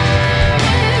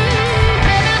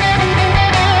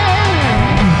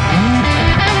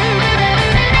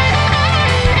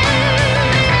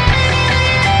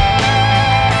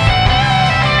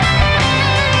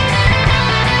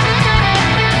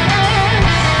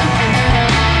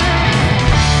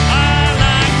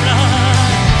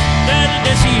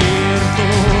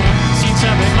 Sin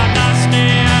saber mataste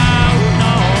a un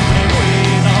hombre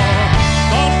bueno.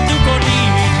 Con tu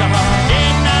colita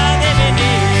llena de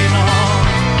veneno,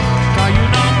 hay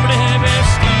un hombre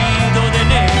vestido de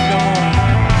negro.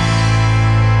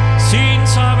 Sin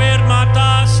saber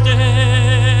mataste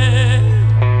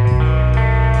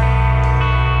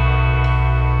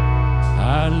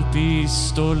al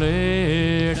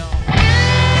pistolero.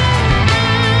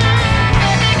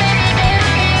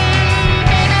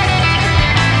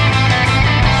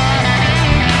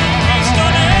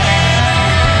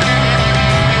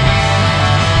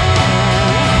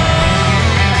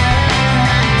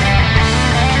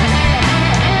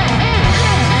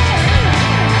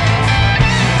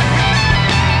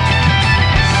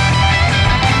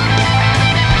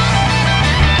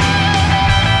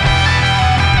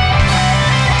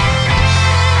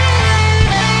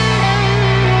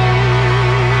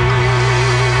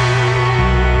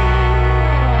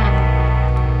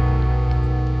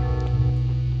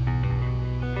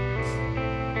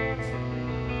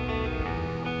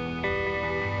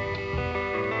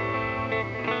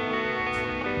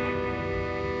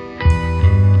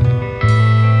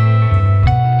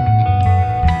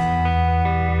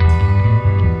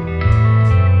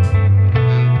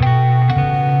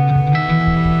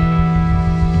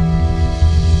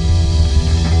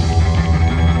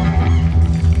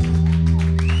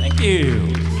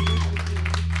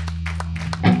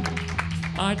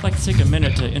 I'd like to take a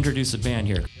minute to introduce the band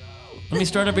here. Let me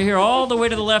start over here, all the way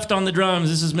to the left on the drums.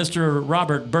 This is Mr.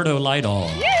 Robert Berto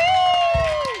Lighthall.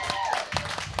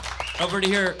 Over to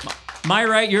here, my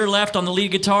right, your left on the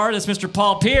lead guitar. That's Mr.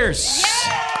 Paul Pierce.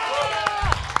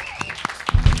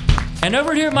 And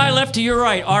over here, my left to your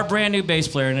right, our brand new bass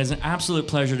player, and it's an absolute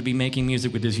pleasure to be making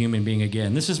music with this human being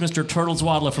again. This is Mr. Turtles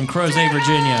Wadla from Crozet,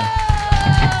 Virginia.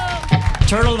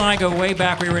 Turtle and I go way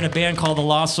back. We were in a band called The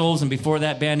Lost Souls, and before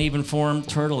that band even formed,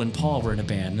 Turtle and Paul were in a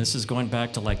band. This is going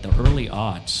back to like the early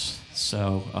aughts.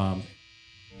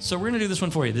 So we're gonna do this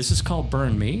one for you. This is called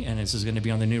 "Burn Me," and this is gonna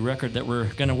be on the new record that we're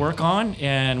gonna work on,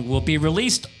 and will be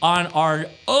released on our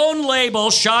own label,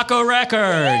 Shako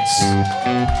Records.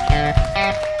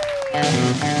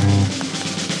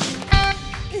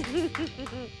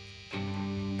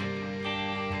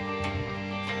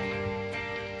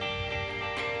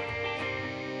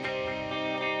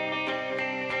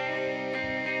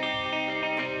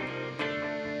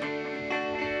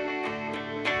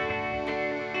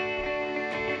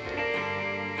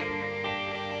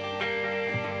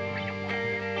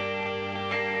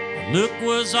 Look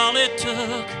was all it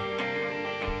took,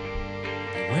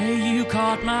 the way you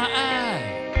caught my eye.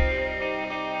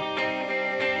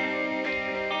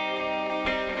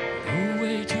 No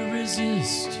way to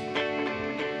resist,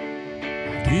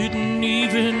 I didn't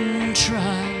even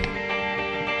try.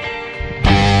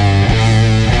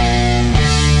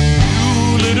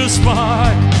 You lit a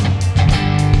spark,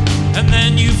 and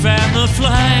then you fanned the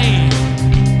flame.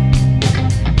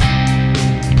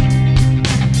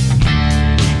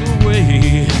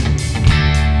 You're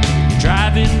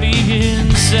driving me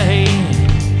insane.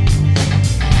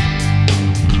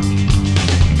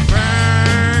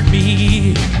 Burn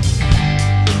me,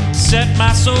 set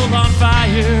my soul on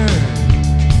fire.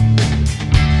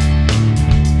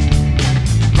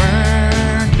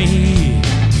 Burn me,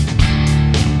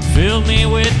 fill me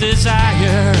with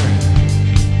desire.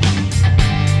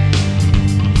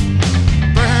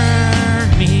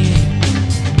 Burn me,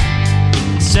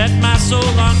 set my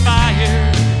soul on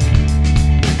fire.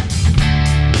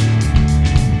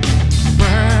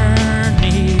 Burn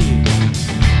me,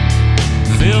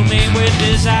 fill me with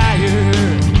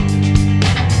desire.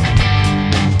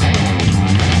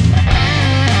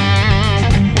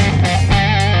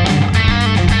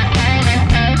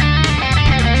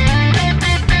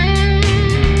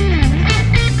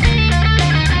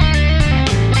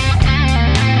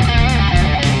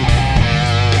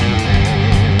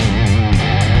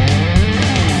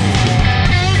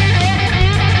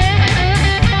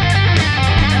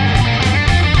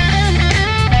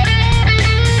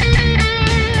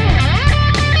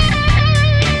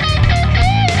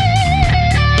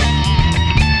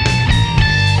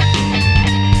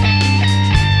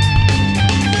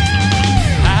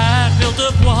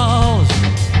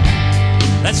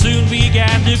 That soon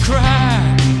began to cry.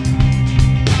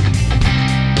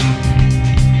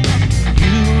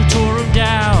 You tore them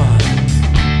down,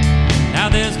 now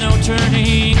there's no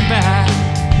turning back.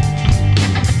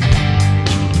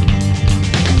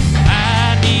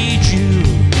 I need you,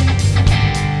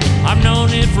 I've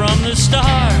known it from the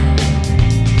start.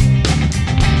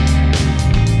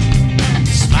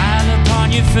 Smile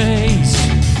upon your face,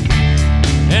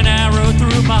 an arrow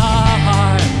through my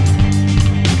heart.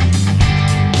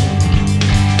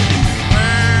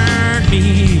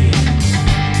 Me,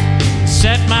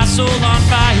 set my soul on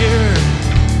fire.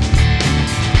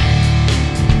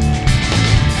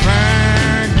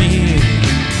 Burn me,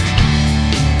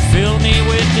 fill me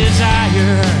with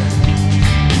desire.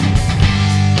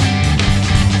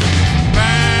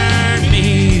 Burn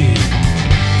me,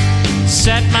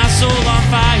 set my soul on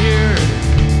fire.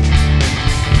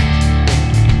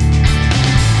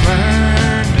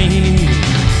 Burn me,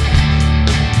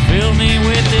 fill me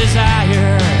with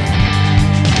desire.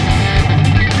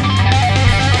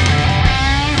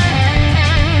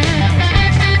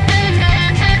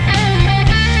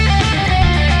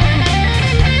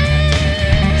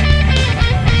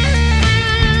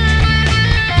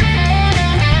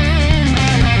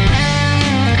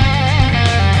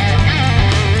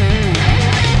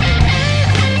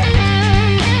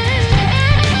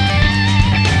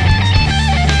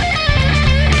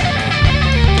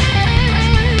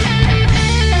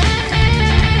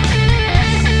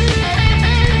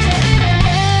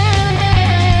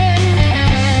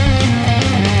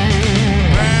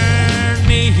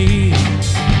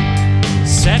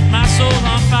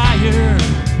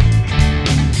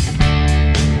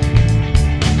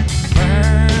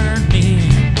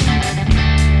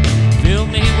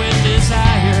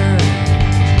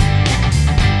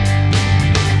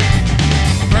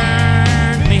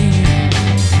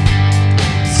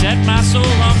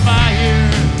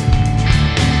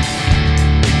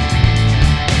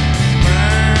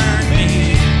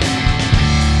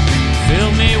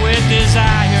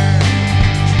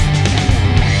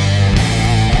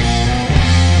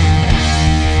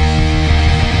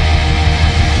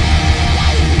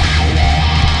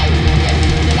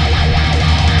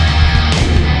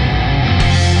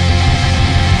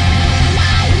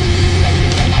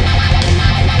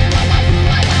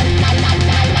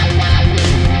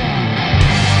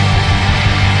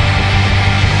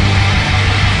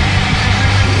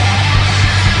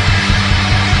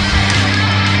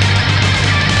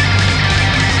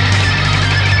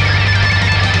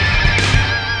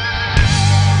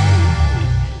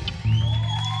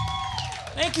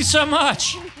 so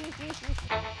much.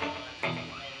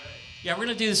 Yeah, we're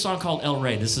gonna do this song called El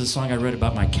Rey. This is a song I wrote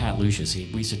about my cat Lucius. We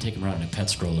used to take him around in a pet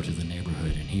stroller to the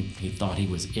neighborhood, and he thought he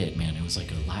was it, man. It was like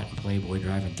a Latin playboy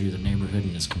driving through the neighborhood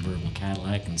in his convertible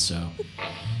Cadillac, and so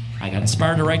I got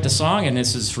inspired to write the song, and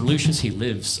this is for Lucius. He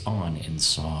lives on in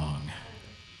song.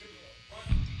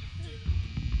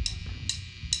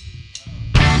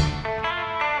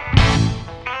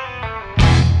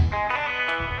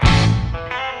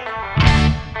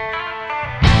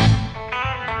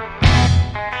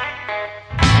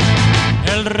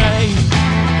 El rey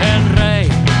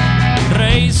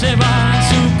se va en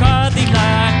su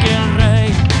Cadillac, el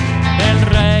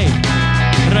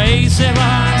rey se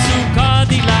va en su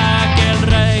Cadillac, el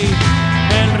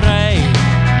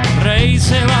rey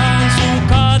se va en su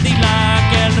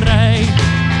Cadillac, el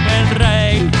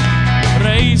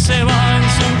rey se va en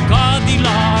su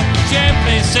Cadillac,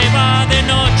 siempre se va de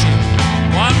noche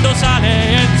cuando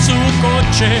sale en su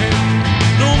coche,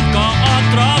 nunca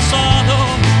atrasado.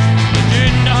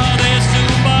 De su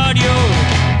barrio,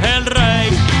 el rey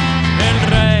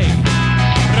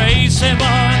se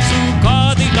va en su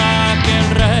Cadillac,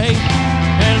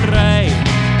 el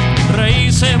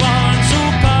rey se va en su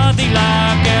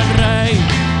Cadillac, el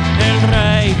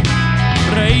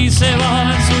rey se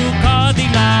va en su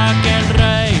Cadillac, el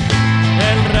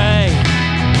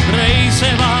rey se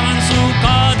va en su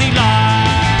Cadillac.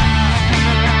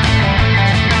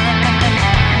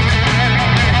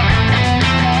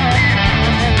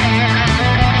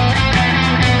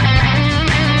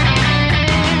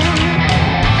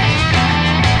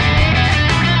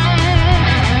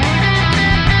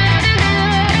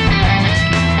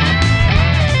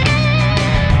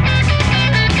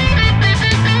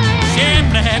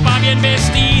 Va bien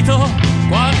vestido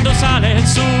cuando sale en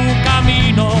su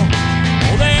camino,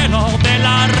 modelo de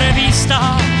la revista,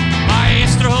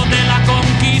 maestro de la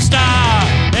conquista.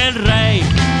 El rey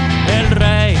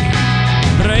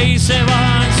se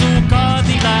va en su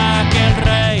Cadillac, el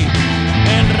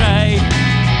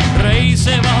rey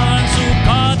se va en su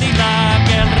Cadillac,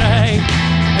 el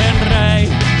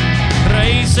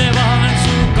rey se va en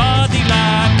su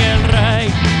Cadillac, el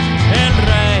rey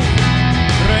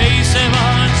se va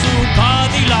en su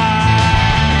Cadillac.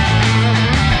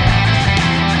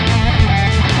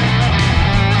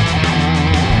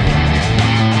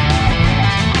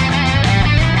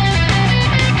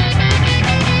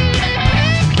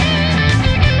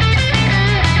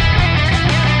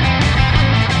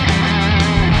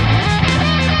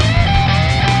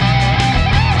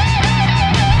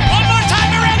 One more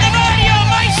time around the radio,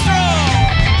 maestro!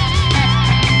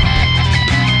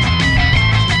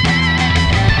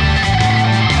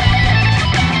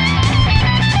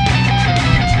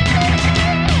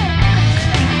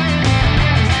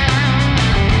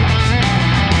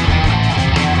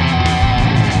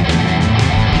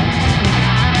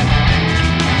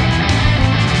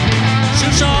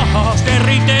 Sus ojos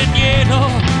derriten hielo,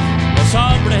 los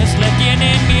hombres le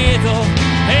tienen miedo,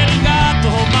 el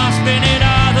gato más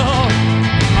venerado,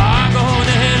 el mago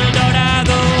del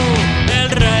dorado, el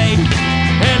rey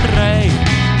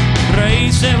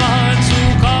se va en su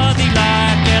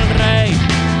Cadillac, el rey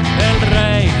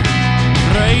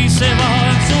se va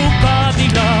en su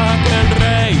Cadillac,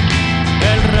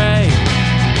 el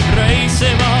rey se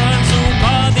va en su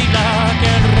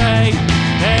Cadillac,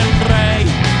 el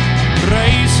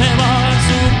rey se va en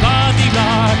su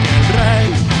Cadillac,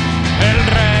 el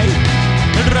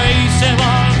rey se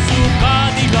va en su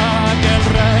Cadillac,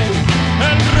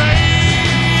 el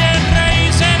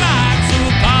rey se va en su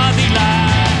Cadillac.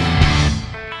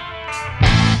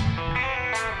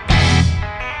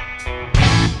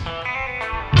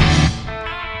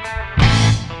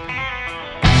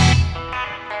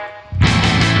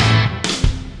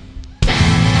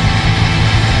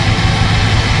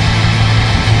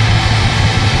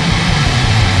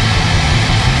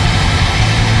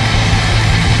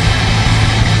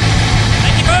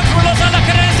 Thank you folks, we're Los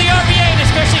Alacranes, the RVA, and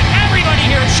especially everybody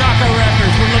here at Shocko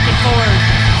Records. We're looking forward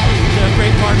to a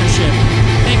great partnership.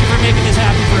 Thank you for making this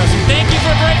happen for us. And thank you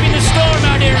for braving the storm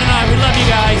out here tonight. We love you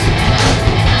guys.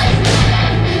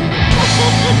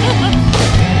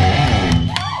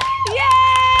 Yeah!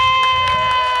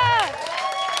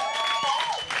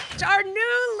 Our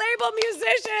new label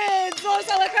musicians, Los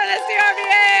Alacranes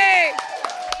DRVA.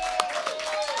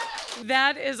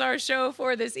 That is our show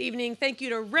for this evening. Thank you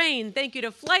to Rain. Thank you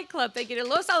to Flight Club. Thank you to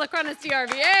Los Alacranes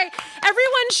DRVA.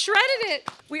 Everyone shredded it.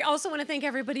 We also want to thank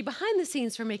everybody behind the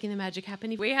scenes for making the magic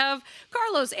happen. We have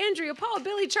Carlos, Andrea, Paul,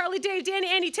 Billy, Charlie, Dave, Danny,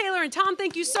 Andy, Taylor, and Tom.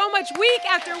 Thank you so much week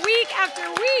after week after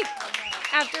week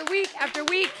after week after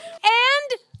week.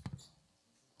 And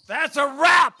That's a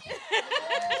wrap!